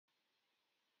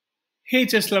Hey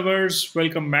chess lovers,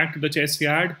 welcome back to the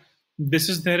Chessyard. This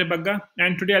is dhairyabagga,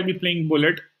 and today I'll be playing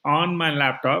Bullet on my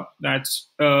laptop. That's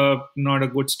not a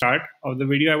good start of the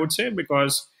video, I would say,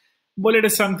 because Bullet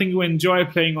is something you enjoy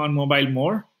playing on mobile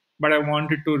more. But I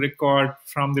wanted to record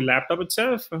from the laptop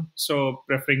itself, so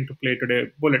preferring to play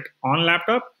today Bullet on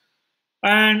laptop,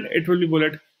 and it will be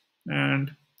Bullet.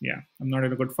 And yeah, I'm not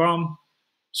in a good form,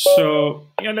 so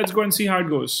yeah, let's go and see how it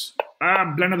goes.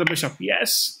 Blend of the bishop,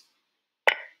 yes.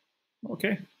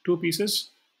 Okay, two pieces.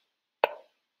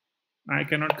 I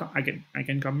cannot. I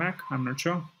can come back. I'm not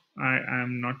sure. I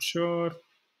am not sure.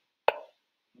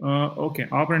 Okay,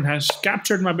 opponent has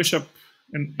captured my bishop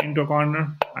into a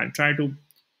corner. I'll try to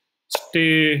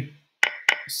stay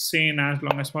sane as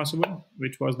long as possible,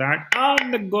 which was that.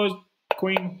 And the goes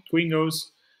queen. Queen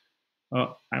goes.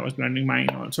 I was blending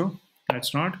mine also.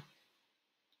 Let's not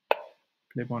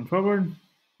play pawn forward.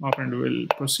 Opponent will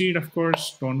proceed, of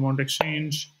course. Don't want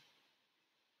exchange.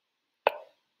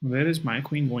 Where is my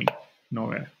queen going?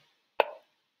 Nowhere.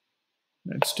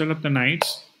 Let's still up the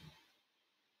knights.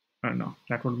 No,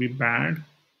 that would be bad.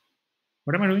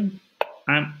 What am I doing?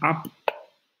 I'm up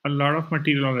a lot of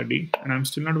material already, and I'm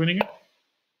still not winning it.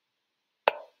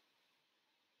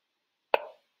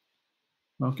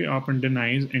 Okay, opponent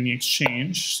denies any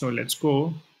exchange, so let's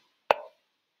go.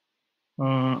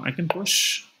 I can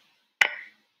push.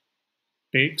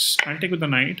 Takes. I'll take with the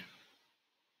knight.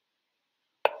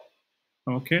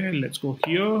 Okay, let's go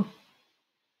here.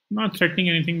 Not threatening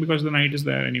anything because the knight is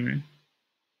there anyway.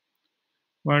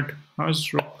 But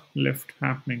how's rook left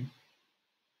happening?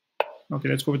 Okay,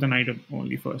 let's go with the knight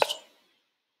only first.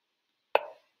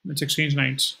 Let's exchange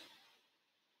knights.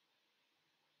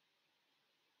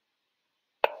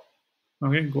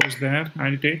 Okay, goes there.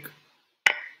 I'll take.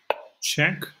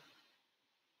 Check.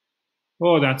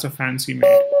 Oh, that's a fancy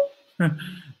mate.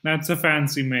 That's a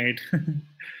fancy mate.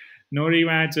 No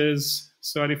rematches.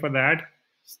 Sorry for that.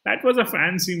 That was a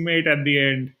fancy mate at the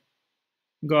end.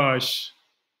 Gosh.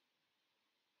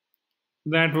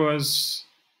 That was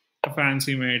a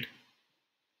fancy mate.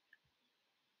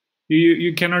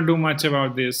 You cannot do much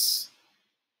about this.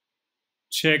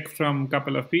 Check from a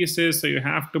couple of pieces, so you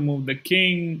have to move the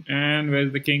king. And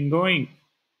where's the king going?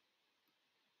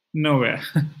 Nowhere.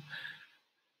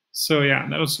 So yeah,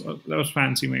 that was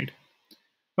fancy mate.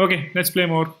 Okay, let's play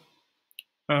more.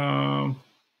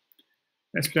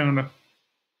 Let's play another.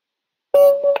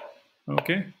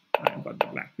 Okay, I got the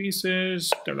black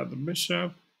pieces. Develop the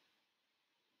bishop.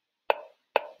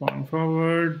 Pawn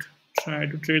forward. Try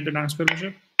to trade the dark square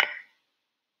bishop.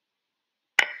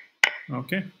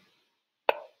 Okay.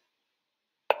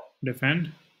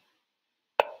 Defend.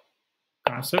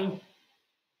 Castle.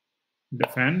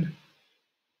 Defend.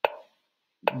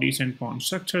 Decent pawn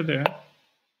structure there.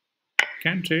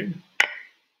 Can trade.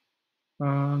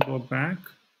 Go back.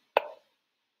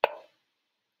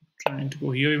 Trying to go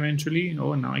here eventually.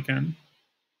 Oh, now I can.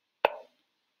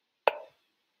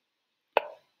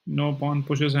 No pawn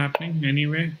pushes happening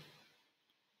anyway.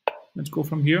 Let's go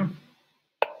from here.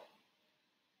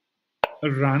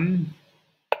 Run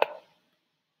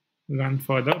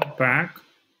further back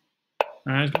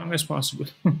as long as possible.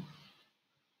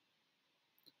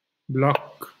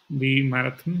 Block the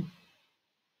marathon.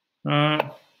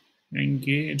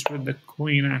 Engage with the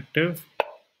queen active.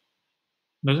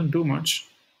 Doesn't do much.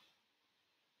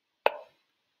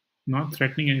 Not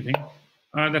threatening anything.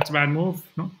 That's a bad move.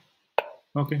 No.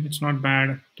 Okay, it's not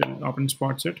bad till opponent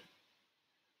spots it.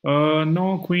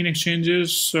 No queen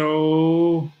exchanges,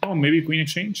 so maybe queen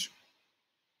exchange.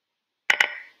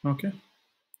 Okay.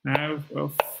 I have a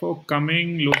fork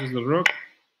coming, loses the rook.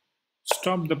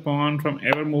 Stop the pawn from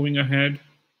ever moving ahead.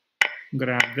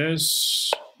 Grab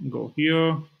this, go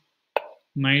here.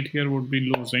 Knight here would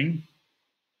be losing.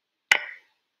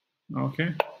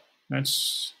 Okay,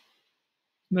 that's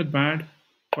not bad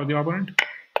for the opponent.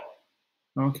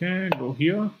 Okay, go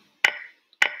here.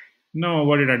 No,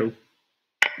 what did I do?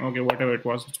 Okay, whatever it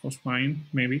was fine.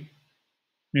 Maybe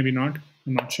not.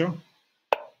 I'm not sure.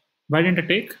 Why didn't I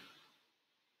take?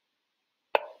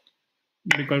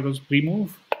 Because it was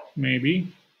pre-move.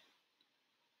 Maybe.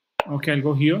 Okay, I'll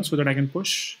go here so that I can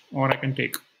push, or I can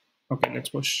take. Okay, let's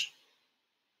push.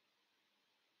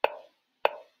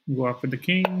 Go up with the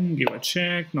king, give a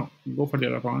check. No, go for the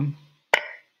other pawn.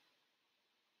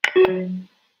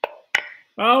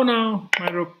 Oh no, my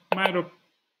rook.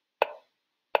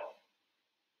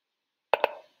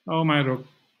 Oh, my rook.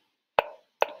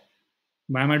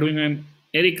 Why am I doing an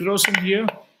Eric Rosen here?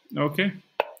 Okay.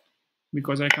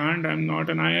 Because I can't, I'm not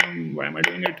an I am. Why am I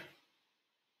doing it?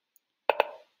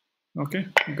 Okay,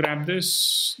 grab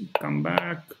this, come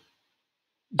back,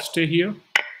 stay here,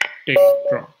 take,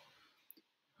 draw.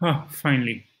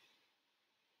 Finally.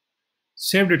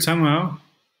 Saved it somehow.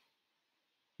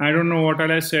 I don't know what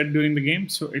all I said during the game,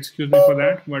 so excuse me for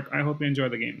that, but I hope you enjoy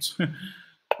the games.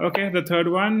 Okay, the third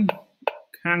one.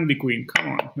 Hang the queen. Come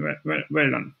on.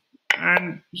 Well done.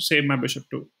 And save my bishop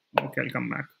too. Okay, I'll come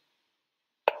back.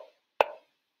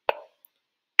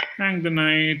 Hang the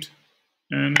knight.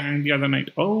 And hang the other knight.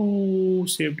 Oh,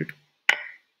 saved it.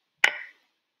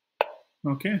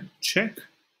 Okay, check.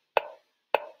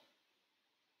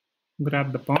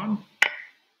 Grab the pawn.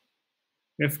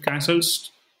 If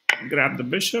castles, grab the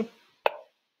bishop.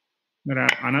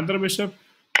 Grab another bishop.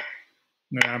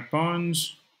 Grab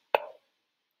pawns.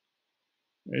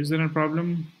 Is there a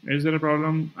problem? Is there a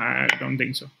problem? I don't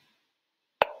think so.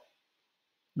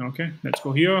 Okay, let's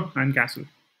go here and castle.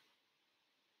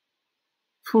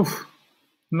 Whew.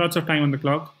 Lots of time on the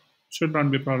clock. Should not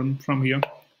be a problem from here.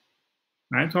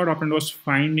 I thought opponent was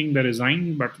finding the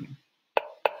resign button.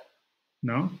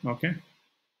 No, okay.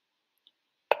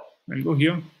 I'll go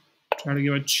here. Try to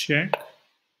give a check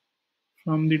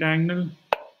from the diagonal.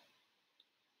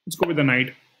 Let's go with the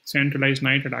knight. Centralized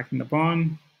knight attacking the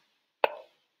pawn,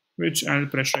 which I'll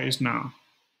pressurize now,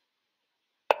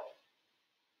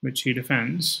 which he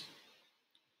defends.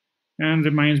 And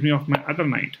reminds me of my other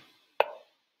knight.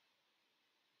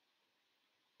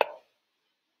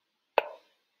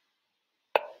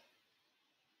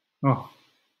 Oh,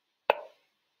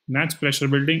 that's pressure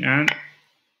building and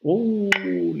oh,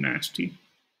 nasty.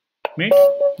 Mate?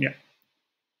 Yeah,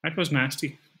 that was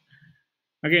nasty.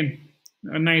 Again,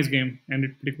 a nice game,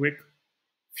 ended pretty quick.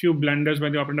 Few blunders by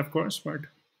the opponent, of course, but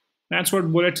that's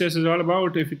what bullet chess is all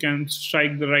about. If you can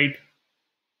strike the right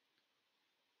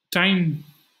time.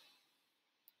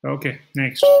 Okay,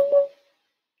 next.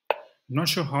 I'm not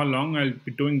sure how long I'll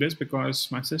be doing this because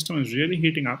my system is really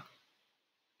heating up.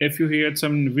 If you hear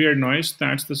some weird noise,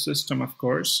 that's the system, of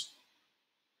course.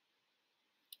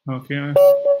 Okay,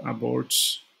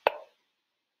 aborts.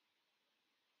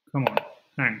 Come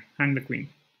on, hang the queen.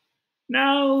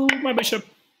 No, my bishop.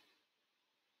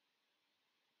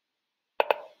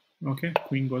 Okay,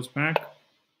 queen goes back.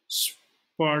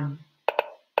 Spot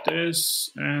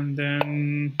this and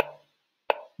then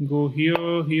go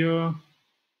here.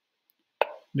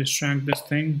 Distract this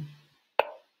thing.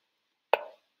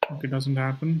 Okay, doesn't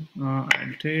happen. I'll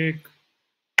take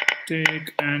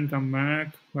and come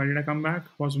back. Why did I come back?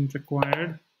 Wasn't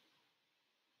required.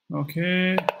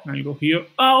 Okay, I'll go here.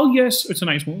 Oh yes, it's a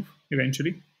nice move.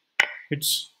 Eventually,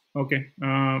 it's okay.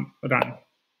 Run.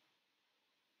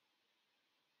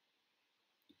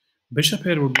 Bishop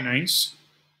here would be nice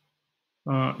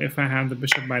if I have the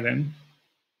bishop by then.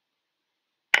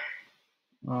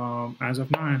 As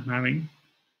of now, I'm having.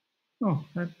 Oh,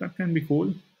 that can be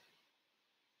cool.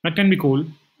 That can be cool.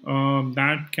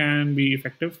 That can be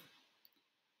effective.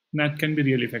 That can be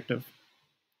really effective.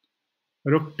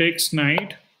 Rook takes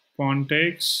knight. Pawn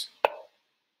takes.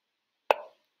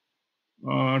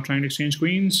 Trying to exchange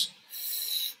queens.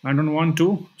 I don't want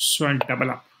to, so I'll double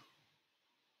up.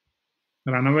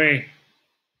 Run away.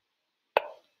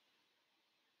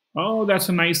 Oh, that's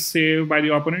a nice save by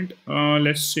the opponent.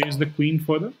 Let's chase the queen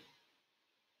further.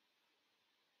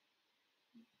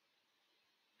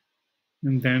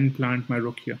 And then plant my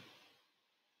rook here.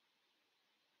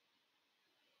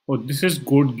 Oh, this is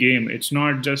good game. It's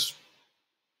not just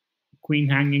queen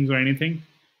hangings or anything.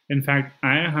 In fact,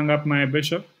 I hung up my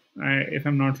bishop, if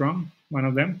I'm not wrong, one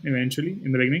of them eventually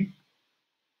in the beginning.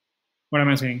 What am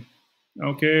I saying?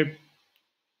 Okay.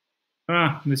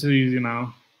 This is easy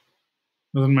now.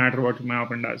 Doesn't matter what my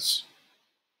opponent does.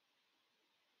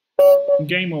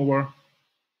 Game over.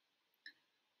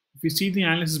 If you see the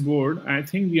analysis board, I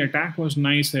think the attack was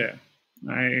nice here.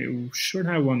 I should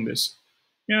have won this.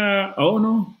 Yeah, oh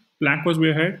no, black was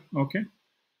way ahead. Okay.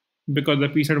 Because the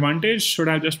piece advantage, should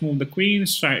have just moved the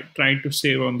queens, tried to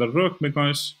save on the rook,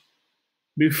 because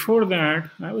before that,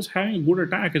 I was having a good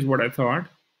attack is what I thought.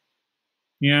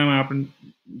 Yeah, my opponent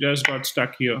just got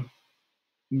stuck here.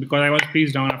 Because I was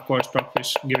pieced down, of course,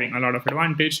 stockfish giving a lot of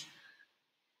advantage.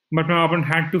 But my opponent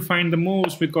had to find the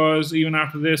moves because even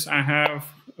after this, I have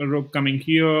a rook coming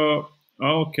here.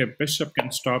 Okay, bishop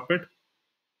can stop it.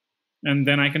 And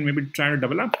then I can maybe try to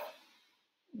double up.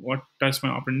 What does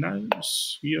my opponent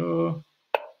does? Here,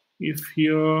 if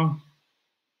here,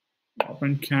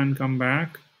 opponent can come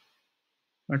back.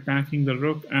 Attacking the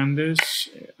rook, and this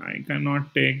I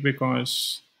cannot take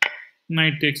because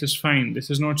knight takes is fine. This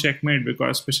is no checkmate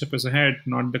because bishop is ahead,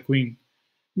 not the queen.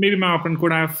 Maybe my opponent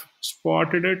could have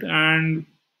spotted it and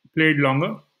played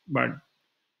longer, but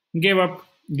gave up.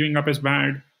 Giving up is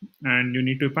bad, and you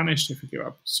need to be punished if you give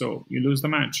up. So you lose the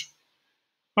match.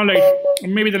 All right,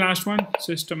 maybe the last one.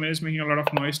 System is making a lot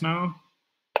of noise now.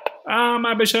 Ah,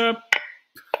 my bishop.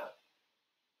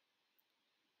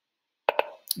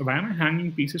 Why am I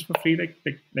hanging pieces for free?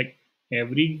 Like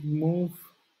every move.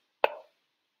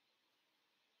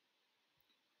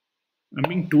 I'm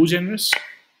being too generous.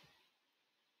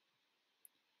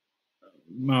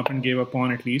 My opponent gave a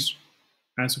pawn at least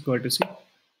as a courtesy.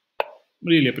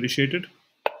 Really appreciate it.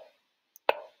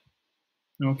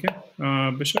 Okay,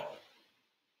 bishop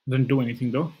doesn't do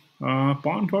anything though.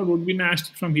 Pawn thought would be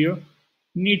nasty from here.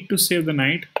 Need to save the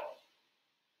knight.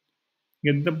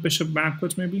 Get the bishop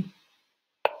backwards maybe.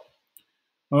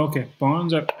 Okay,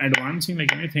 pawns are advancing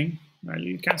like anything.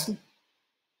 I'll castle.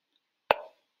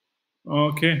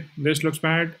 Okay, this looks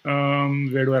bad.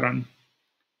 Where do I run?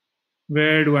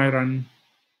 Where do I run?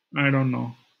 I don't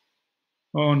know.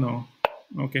 Oh no.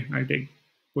 Okay, I take.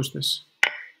 Push this.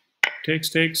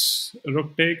 Takes.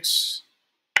 Rook takes.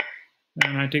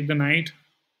 And I take the knight.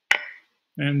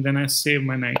 And then I save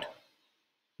my knight.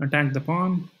 Attack the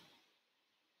pawn,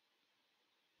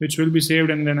 which will be saved,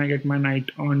 and then I get my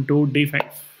knight onto d5.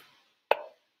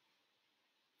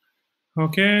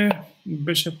 Okay,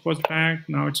 bishop was back.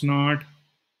 Now it's not.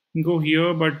 Go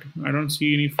here, but I don't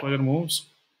see any further moves.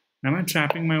 Am I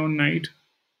trapping my own knight?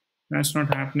 That's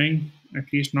not happening,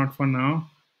 at least not for now.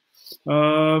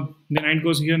 The knight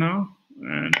goes here now,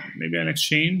 and maybe I'll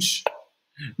exchange.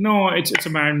 No, it's a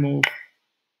bad move.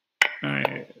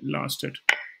 I lost it.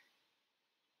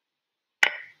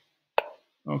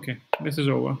 Okay, this is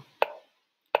over.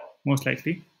 Most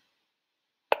likely.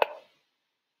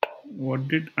 What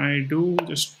did I do?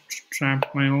 Just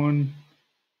trap my own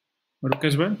rook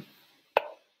as well.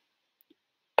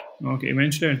 Okay,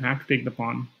 eventually I'll have to take the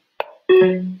pawn.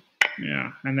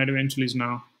 Yeah, and that eventually is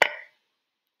now.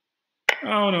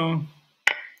 Oh no.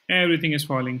 Everything is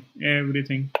falling.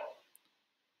 Everything.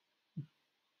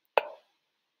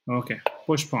 Okay,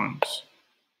 push pawns.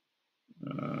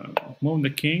 Move the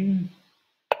king.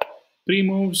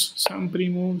 Pre-moves. Some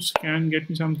pre-moves can get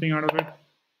me something out of it.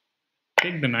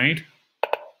 Take the knight.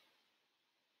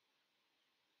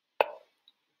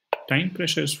 Time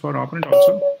pressures for opponent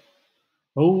also.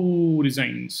 Oh,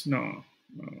 resigns. No.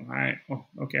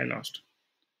 Okay, I lost.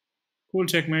 Cool,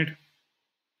 checkmate.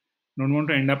 Don't want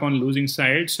to end up on losing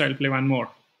side, so I'll play one more.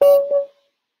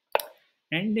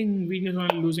 Ending videos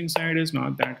on losing side is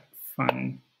not that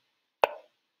fun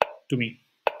to me.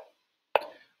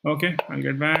 Okay, I'll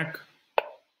get back.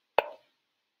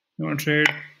 You want to trade?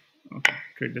 Okay,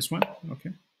 trade this one.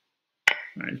 Okay,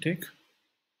 I'll take.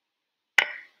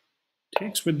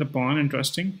 Takes with the pawn,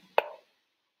 interesting.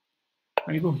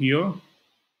 I'll go here.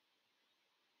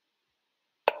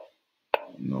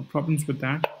 No problems with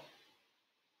that.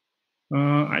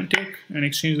 I'll take and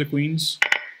exchange the queens.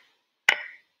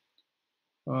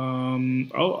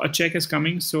 Oh, a check is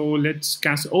coming, so let's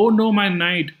cast. Oh no, my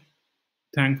knight.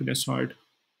 Thank goodness for it.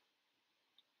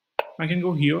 I can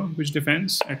go here, which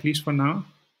defends, at least for now.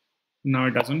 Now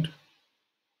it doesn't.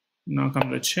 Now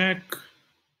comes the check.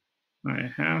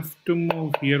 I have to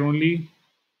move here only.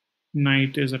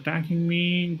 Knight is attacking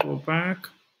me. Go back.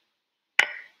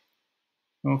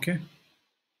 Okay.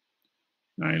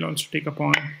 I'll also take a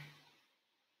pawn.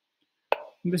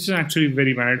 This is actually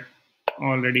very bad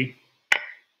already.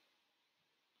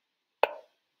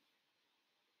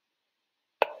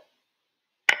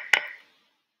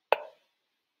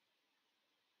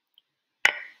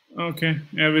 Okay,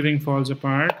 everything falls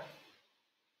apart.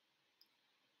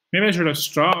 Maybe I should have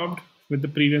stopped with the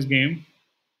previous game.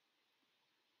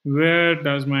 Where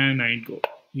does my knight go?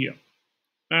 Here.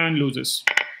 And loses.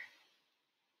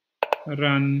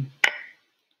 Run.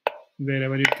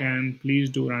 Wherever you can, please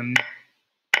do run.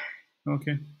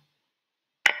 Okay.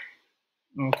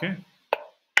 Okay.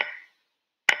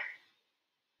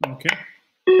 Okay.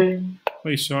 Oh,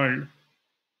 he solved.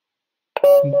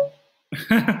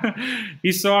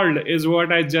 He solved is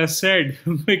what I just said,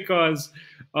 because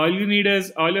all you need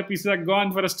is all your pieces are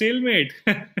gone for a stalemate.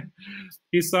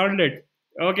 He solved it.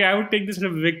 Okay, I would take this as a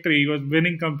victory. He was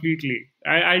winning completely.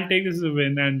 I'll take this as a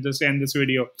win and just end this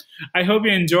video. I hope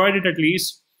you enjoyed it at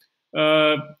least.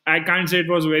 I can't say it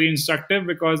was very instructive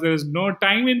because there is no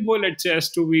time in bullet chess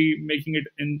to be making it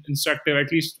instructive,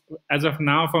 at least as of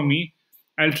now for me.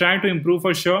 I'll try to improve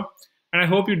for sure. And I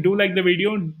hope you do like the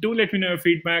video. Do let me know your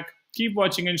feedback. Keep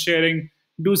watching and sharing.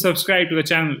 Do subscribe to the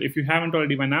channel if you haven't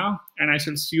already by now. And I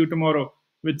shall see you tomorrow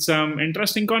with some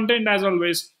interesting content as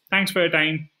always. Thanks for your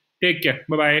time. Take care.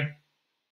 Bye-bye.